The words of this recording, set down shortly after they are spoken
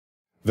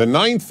The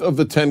ninth of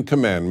the Ten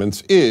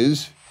Commandments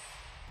is,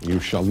 "You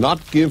shall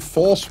not give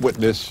false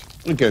witness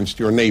against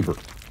your neighbor."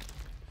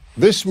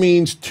 This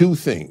means two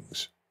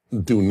things.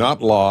 Do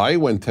not lie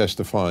when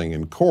testifying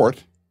in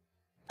court,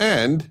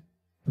 and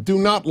do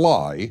not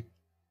lie,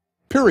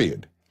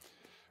 period.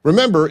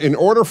 Remember, in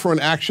order for an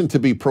action to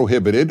be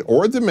prohibited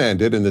or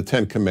demanded in the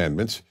Ten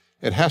Commandments,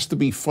 it has to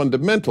be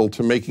fundamental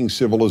to making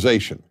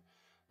civilization.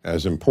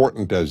 As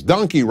important as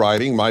donkey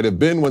riding might have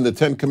been when the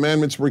Ten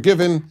Commandments were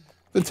given,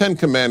 the Ten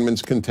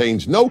Commandments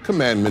contains no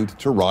commandment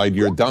to ride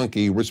your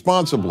donkey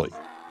responsibly.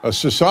 A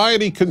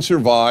society can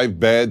survive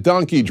bad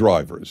donkey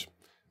drivers,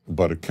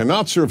 but it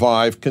cannot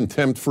survive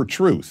contempt for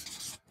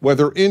truth,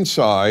 whether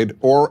inside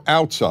or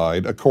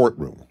outside a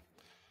courtroom.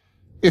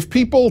 If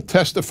people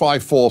testify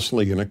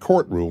falsely in a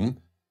courtroom,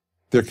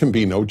 there can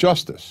be no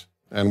justice,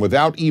 and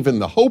without even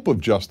the hope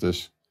of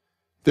justice,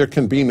 there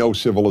can be no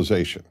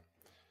civilization.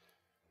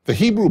 The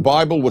Hebrew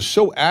Bible was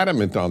so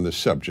adamant on this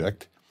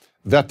subject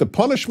that the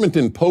punishment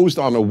imposed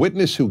on a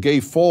witness who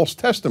gave false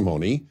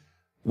testimony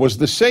was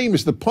the same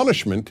as the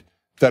punishment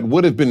that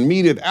would have been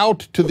meted out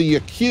to the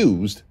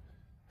accused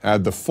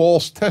had the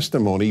false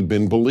testimony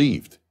been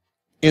believed.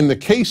 In the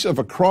case of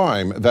a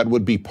crime that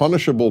would be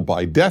punishable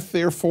by death,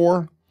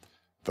 therefore,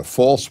 the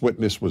false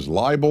witness was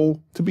liable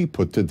to be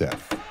put to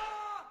death.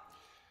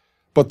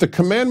 But the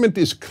commandment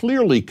is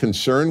clearly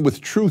concerned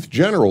with truth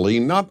generally,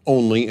 not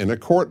only in a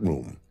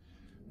courtroom.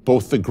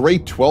 Both the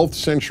great 12th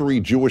century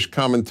Jewish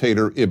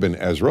commentator Ibn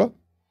Ezra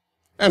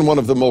and one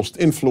of the most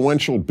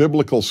influential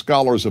biblical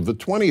scholars of the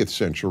 20th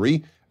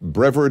century,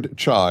 Brevard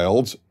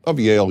Childs of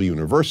Yale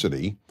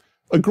University,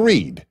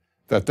 agreed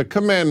that the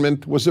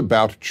commandment was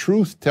about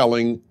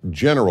truth-telling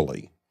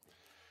generally.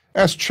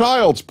 As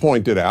Childs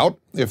pointed out,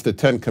 if the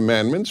Ten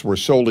Commandments were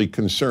solely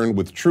concerned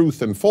with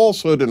truth and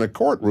falsehood in a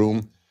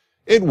courtroom,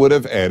 it would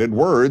have added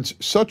words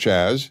such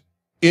as,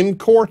 "in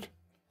court."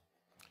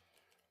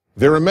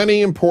 There are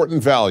many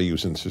important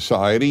values in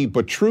society,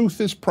 but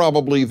truth is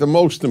probably the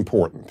most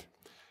important.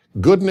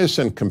 Goodness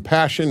and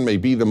compassion may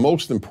be the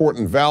most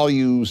important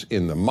values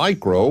in the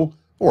micro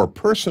or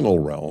personal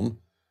realm,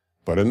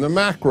 but in the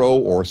macro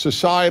or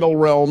societal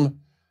realm,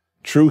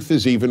 truth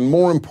is even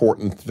more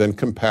important than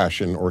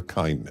compassion or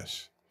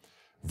kindness.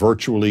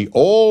 Virtually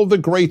all the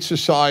great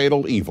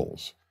societal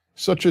evils,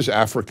 such as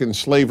African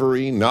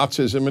slavery,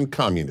 Nazism, and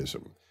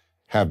communism,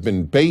 have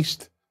been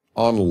based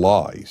on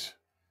lies.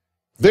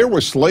 There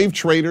were slave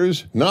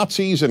traders,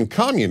 Nazis, and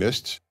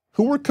communists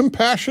who were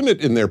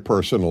compassionate in their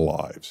personal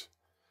lives.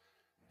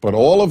 But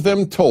all of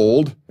them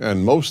told,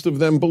 and most of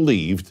them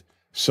believed,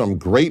 some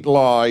great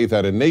lie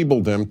that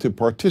enabled them to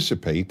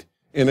participate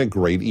in a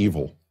great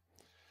evil.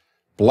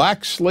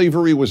 Black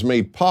slavery was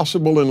made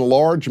possible in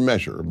large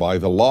measure by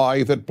the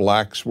lie that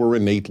blacks were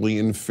innately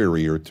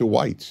inferior to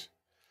whites.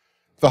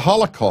 The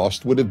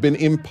Holocaust would have been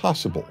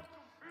impossible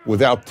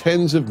without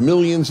tens of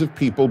millions of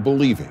people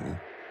believing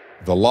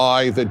the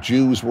lie that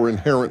Jews were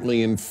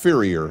inherently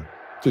inferior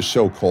to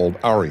so-called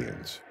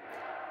Aryans.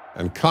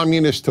 And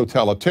communist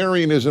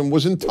totalitarianism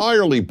was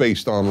entirely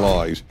based on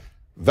lies.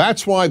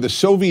 That's why the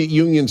Soviet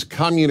Union's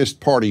Communist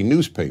Party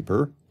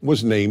newspaper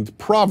was named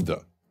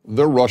Pravda,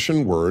 the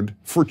Russian word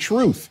for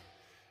truth,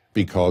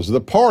 because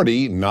the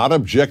party, not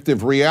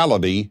objective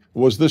reality,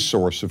 was the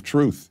source of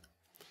truth.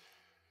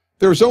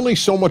 There's only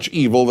so much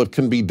evil that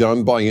can be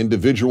done by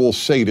individual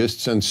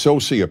sadists and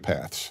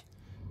sociopaths.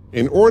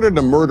 In order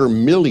to murder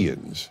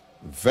millions,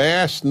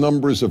 vast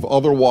numbers of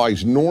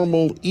otherwise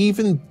normal,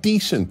 even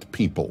decent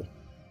people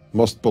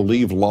must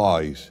believe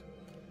lies.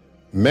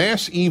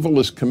 Mass evil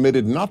is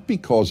committed not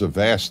because a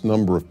vast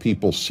number of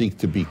people seek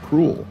to be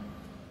cruel,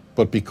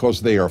 but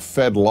because they are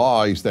fed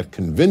lies that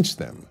convince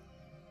them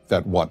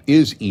that what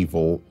is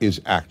evil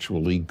is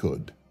actually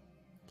good.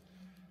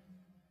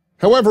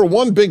 However,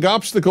 one big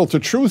obstacle to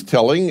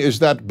truth-telling is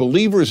that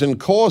believers in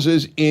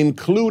causes,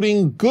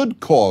 including good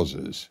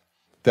causes,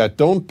 that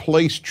don't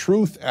place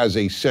truth as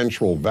a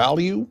central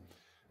value,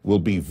 will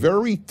be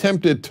very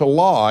tempted to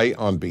lie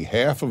on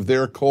behalf of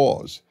their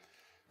cause.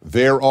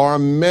 There are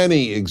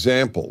many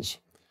examples.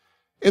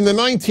 In the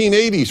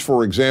 1980s,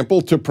 for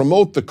example, to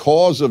promote the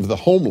cause of the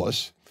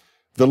homeless,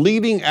 the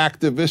leading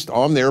activist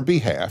on their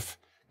behalf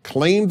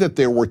claimed that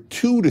there were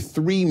 2 to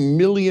 3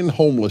 million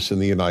homeless in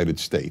the United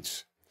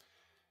States.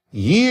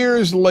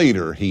 Years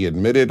later, he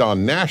admitted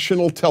on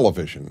national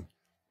television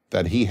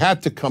that he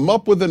had to come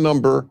up with a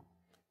number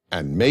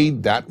and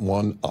made that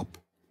one up.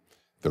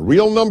 The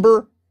real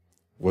number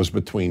was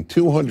between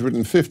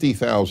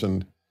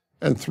 250,000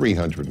 and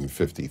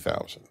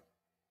 350,000.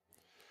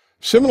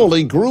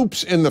 Similarly,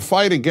 groups in the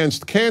fight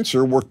against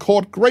cancer were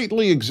caught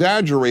greatly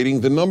exaggerating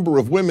the number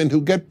of women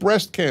who get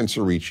breast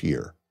cancer each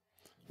year.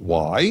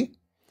 Why?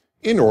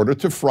 In order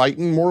to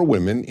frighten more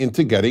women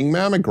into getting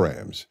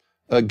mammograms.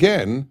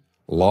 Again,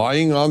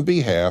 lying on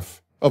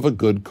behalf of a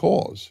good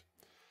cause.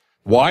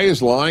 Why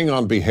is lying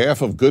on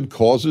behalf of good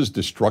causes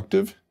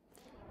destructive?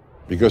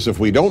 Because if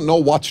we don't know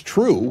what's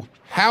true,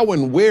 how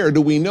and where do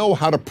we know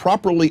how to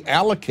properly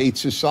allocate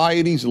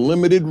society's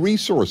limited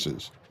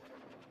resources?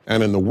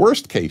 And in the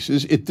worst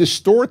cases, it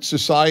distorts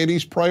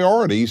society's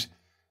priorities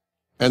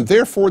and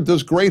therefore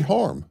does great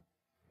harm.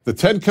 The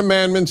Ten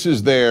Commandments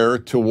is there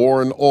to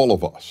warn all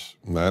of us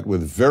that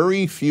with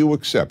very few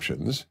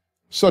exceptions,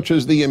 such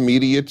as the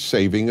immediate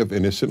saving of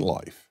innocent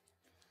life,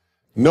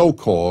 no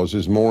cause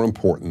is more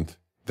important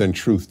than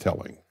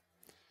truth-telling.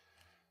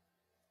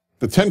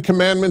 The Ten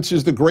Commandments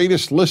is the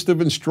greatest list of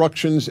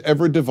instructions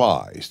ever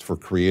devised for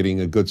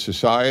creating a good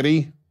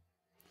society,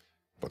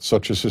 but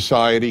such a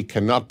society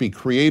cannot be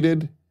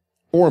created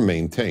or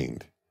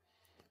maintained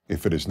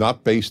if it is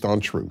not based on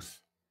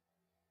truth.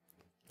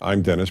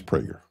 I'm Dennis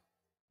Prager.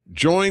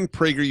 Join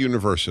Prager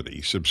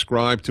University,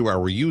 subscribe to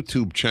our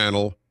YouTube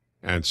channel,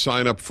 and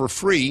sign up for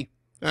free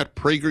at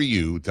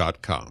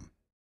prageru.com.